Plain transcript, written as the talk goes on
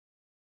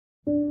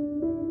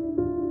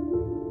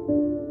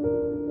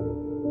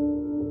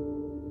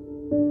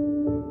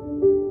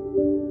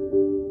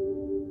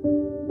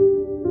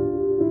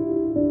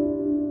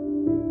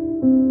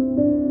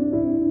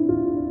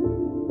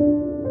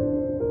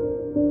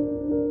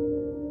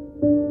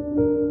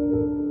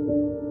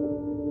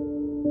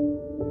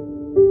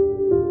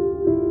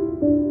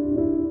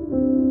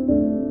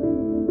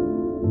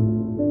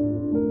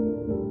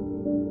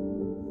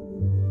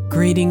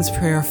Greetings,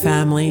 prayer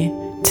family.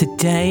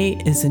 Today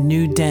is a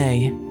new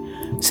day.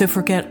 So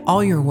forget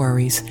all your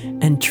worries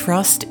and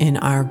trust in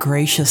our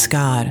gracious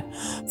God,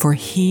 for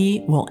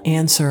He will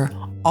answer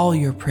all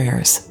your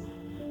prayers.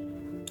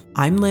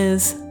 I'm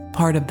Liz,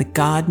 part of the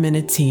God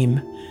Minute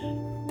team.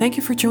 Thank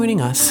you for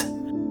joining us.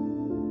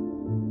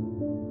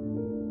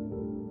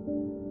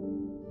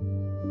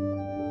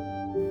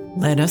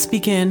 Let us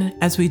begin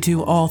as we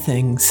do all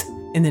things,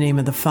 in the name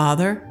of the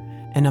Father,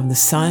 and of the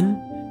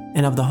Son,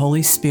 and of the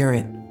Holy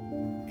Spirit.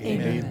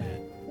 Amen.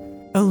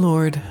 O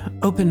Lord,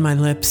 open my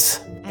lips,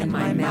 And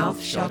my mouth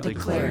shall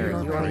declare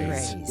your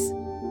praise.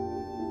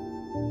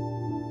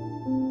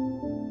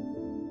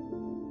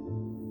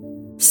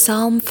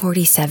 Psalm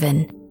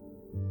 47.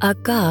 A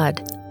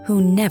God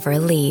who never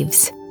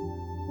leaves.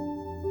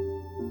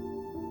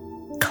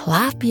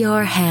 Clap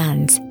your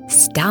hands,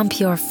 stamp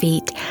your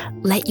feet,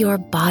 let your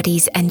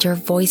bodies and your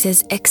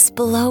voices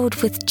explode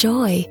with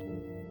joy.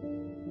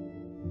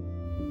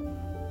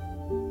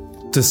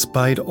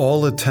 Despite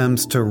all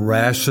attempts to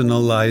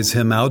rationalize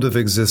him out of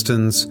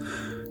existence,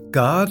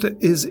 God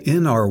is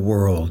in our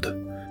world,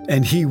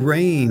 and he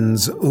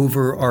reigns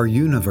over our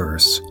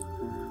universe.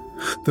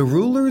 The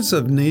rulers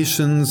of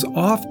nations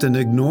often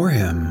ignore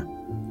him.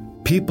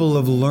 People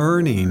of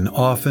learning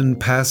often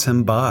pass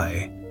him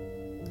by.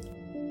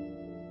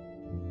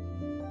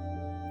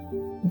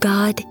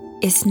 God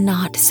is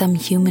not some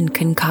human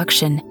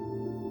concoction.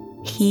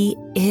 He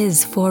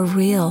is for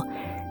real,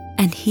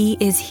 and he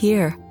is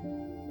here.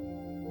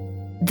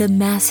 The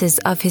masses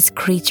of his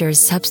creatures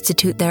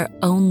substitute their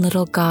own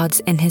little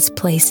gods in his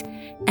place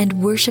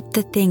and worship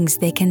the things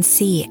they can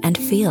see and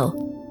feel.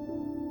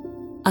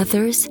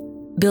 Others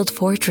build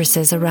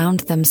fortresses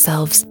around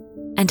themselves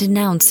and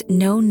announce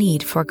no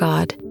need for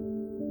God.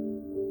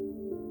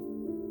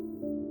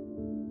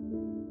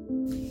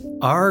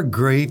 Our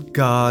great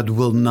God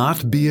will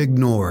not be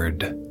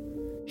ignored.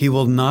 He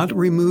will not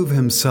remove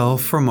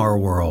himself from our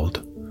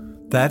world.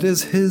 That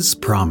is his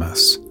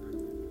promise.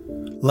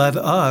 Let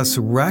us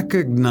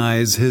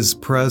recognize his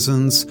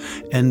presence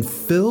and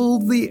fill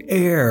the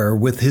air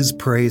with his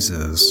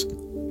praises.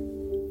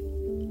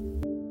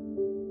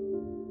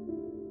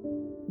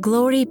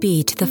 Glory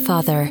be to the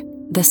Father,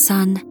 the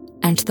Son,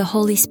 and the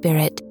Holy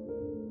Spirit.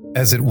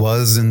 As it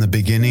was in the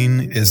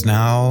beginning, is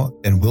now,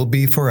 and will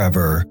be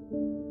forever.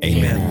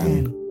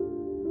 Amen.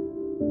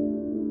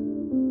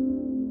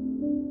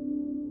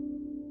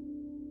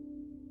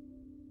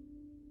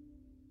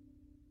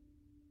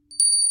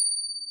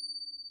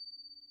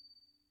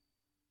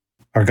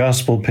 Our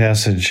gospel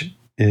passage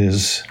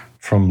is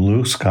from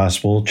Luke's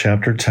Gospel,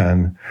 chapter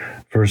 10,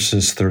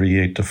 verses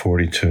 38 to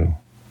 42.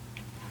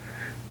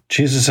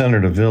 Jesus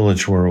entered a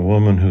village where a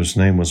woman whose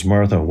name was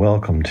Martha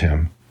welcomed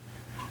him.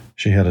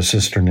 She had a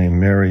sister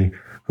named Mary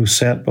who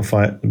sat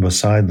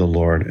beside the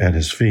Lord at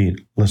his feet,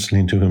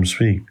 listening to him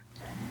speak.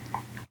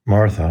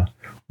 Martha,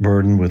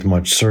 burdened with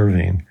much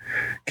serving,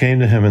 came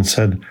to him and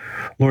said,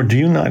 "Lord, do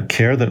you not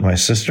care that my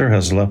sister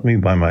has left me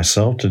by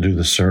myself to do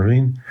the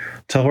serving?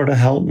 Tell her to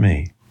help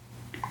me."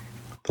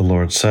 The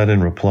Lord said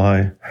in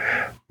reply,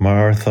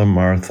 "Martha,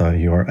 Martha,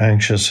 you are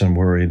anxious and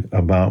worried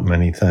about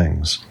many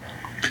things.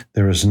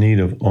 There is need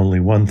of only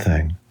one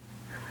thing.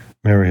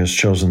 Mary has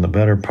chosen the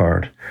better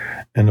part,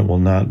 and it will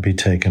not be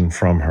taken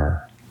from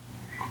her."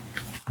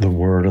 The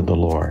word of the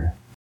Lord.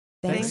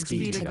 Thanks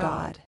be to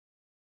God.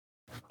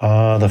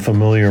 Ah, the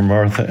familiar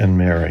Martha and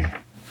Mary.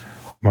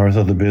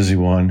 Martha the busy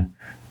one,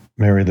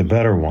 Mary the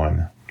better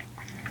one.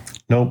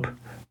 Nope,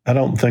 I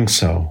don't think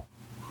so.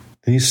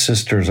 These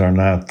sisters are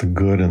not the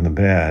good and the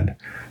bad.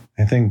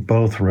 I think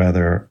both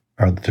rather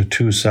are the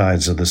two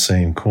sides of the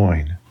same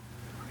coin.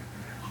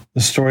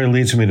 The story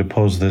leads me to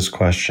pose this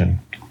question.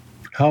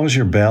 How is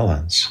your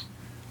balance?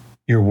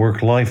 Your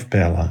work-life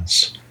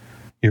balance?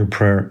 Your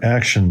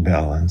prayer-action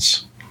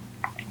balance?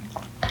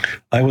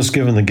 I was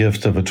given the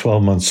gift of a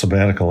 12-month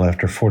sabbatical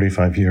after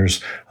 45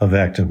 years of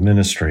active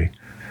ministry.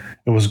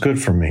 It was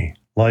good for me,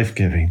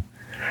 life-giving,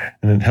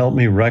 and it helped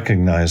me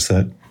recognize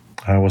that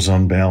I was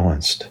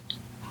unbalanced.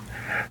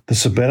 The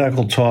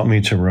sabbatical taught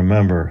me to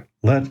remember,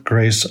 let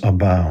grace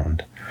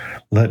abound.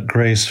 Let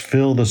grace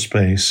fill the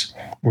space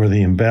where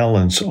the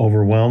imbalance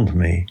overwhelmed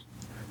me.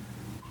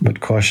 But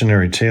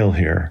cautionary tale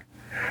here.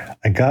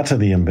 I got to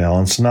the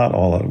imbalance not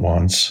all at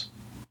once,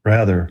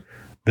 rather,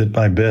 bit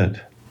by bit,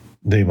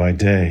 day by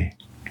day.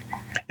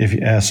 If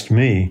you asked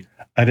me,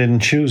 I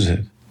didn't choose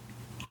it,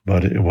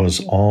 but it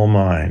was all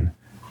mine,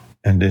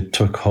 and it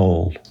took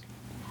hold.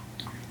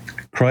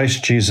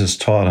 Christ Jesus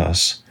taught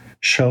us,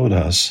 showed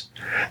us,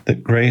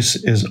 that grace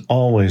is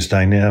always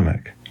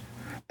dynamic,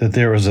 that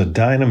there is a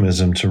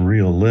dynamism to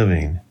real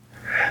living,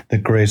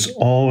 that grace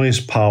always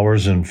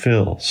powers and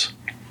fills.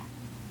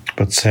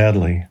 But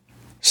sadly,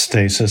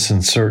 stasis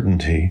and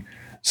certainty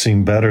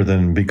seem better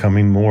than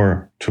becoming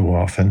more too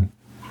often.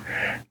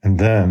 And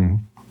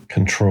then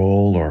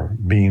control or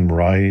being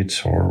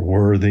right or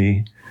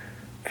worthy,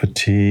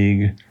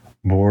 fatigue,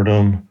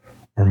 boredom,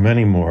 or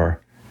many more,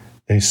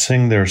 they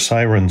sing their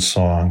siren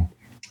song,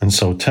 and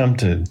so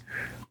tempted,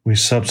 we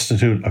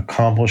substitute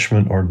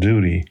accomplishment or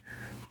duty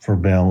for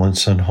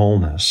balance and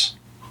wholeness.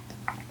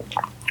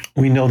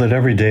 We know that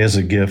every day is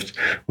a gift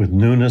with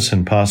newness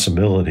and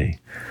possibility,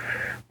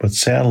 but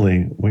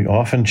sadly, we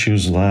often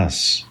choose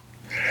less.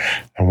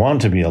 I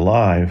want to be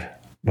alive,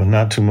 but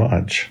not too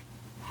much.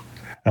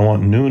 I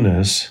want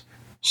newness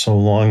so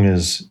long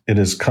as it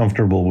is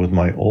comfortable with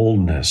my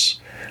oldness,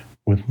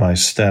 with my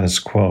status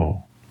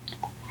quo.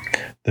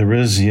 There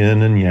is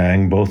yin and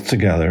yang both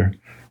together.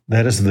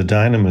 That is the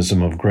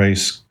dynamism of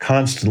grace,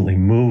 constantly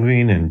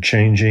moving and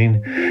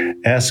changing,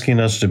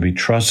 asking us to be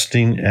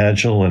trusting,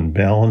 agile, and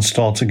balanced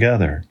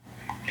altogether.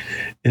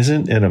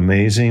 Isn't it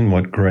amazing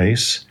what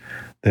grace,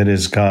 that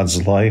is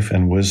God's life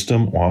and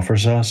wisdom,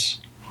 offers us?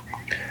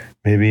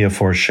 Maybe a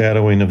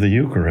foreshadowing of the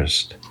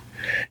Eucharist.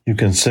 You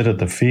can sit at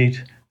the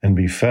feet and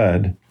be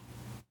fed,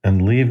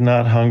 and leave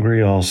not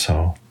hungry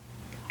also.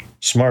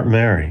 Smart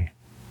Mary.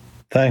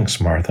 Thanks,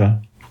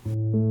 Martha.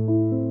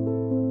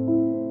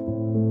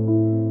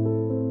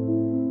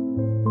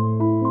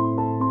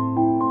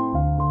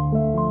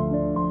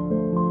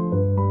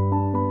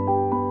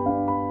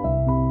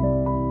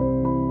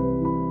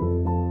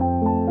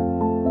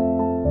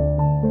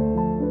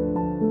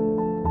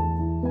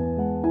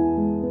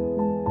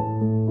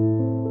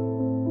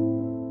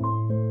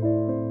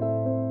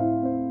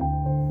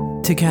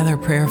 Together,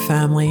 prayer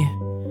family,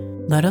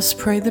 let us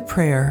pray the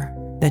prayer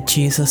that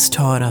Jesus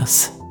taught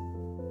us.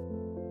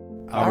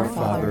 Our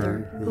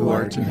Father, who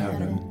art in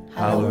heaven,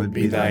 hallowed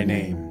be thy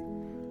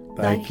name.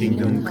 Thy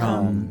kingdom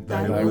come,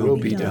 thy will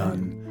be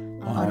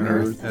done, on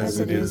earth as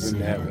it is in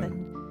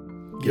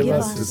heaven. Give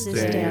us this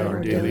day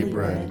our daily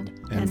bread,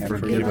 and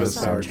forgive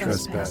us our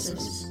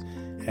trespasses,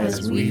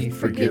 as we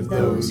forgive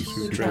those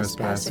who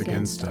trespass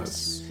against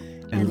us.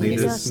 And lead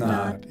us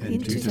not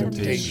into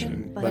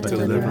temptation, but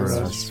deliver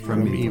us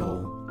from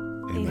evil.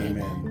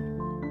 Amen.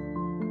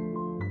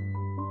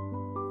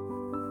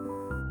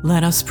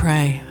 Let us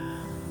pray.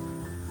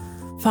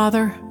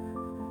 Father,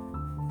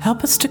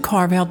 help us to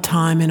carve out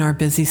time in our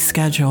busy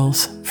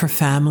schedules for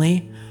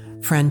family,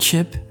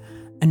 friendship,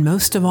 and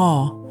most of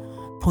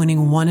all,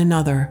 pointing one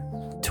another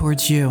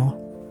towards you.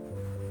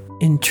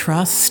 In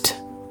trust,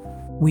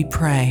 we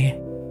pray.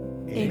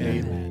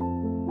 Amen.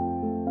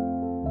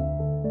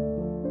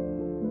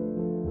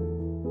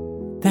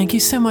 Thank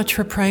you so much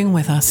for praying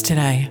with us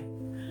today.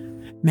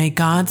 May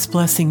God's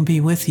blessing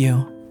be with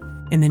you.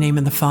 In the name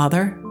of the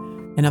Father,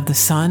 and of the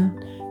Son,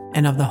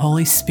 and of the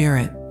Holy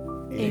Spirit.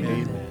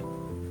 Amen.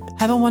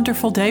 Have a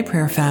wonderful day,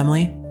 prayer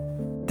family.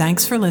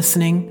 Thanks for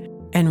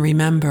listening, and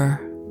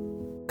remember,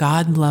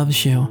 God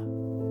loves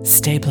you.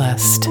 Stay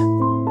blessed.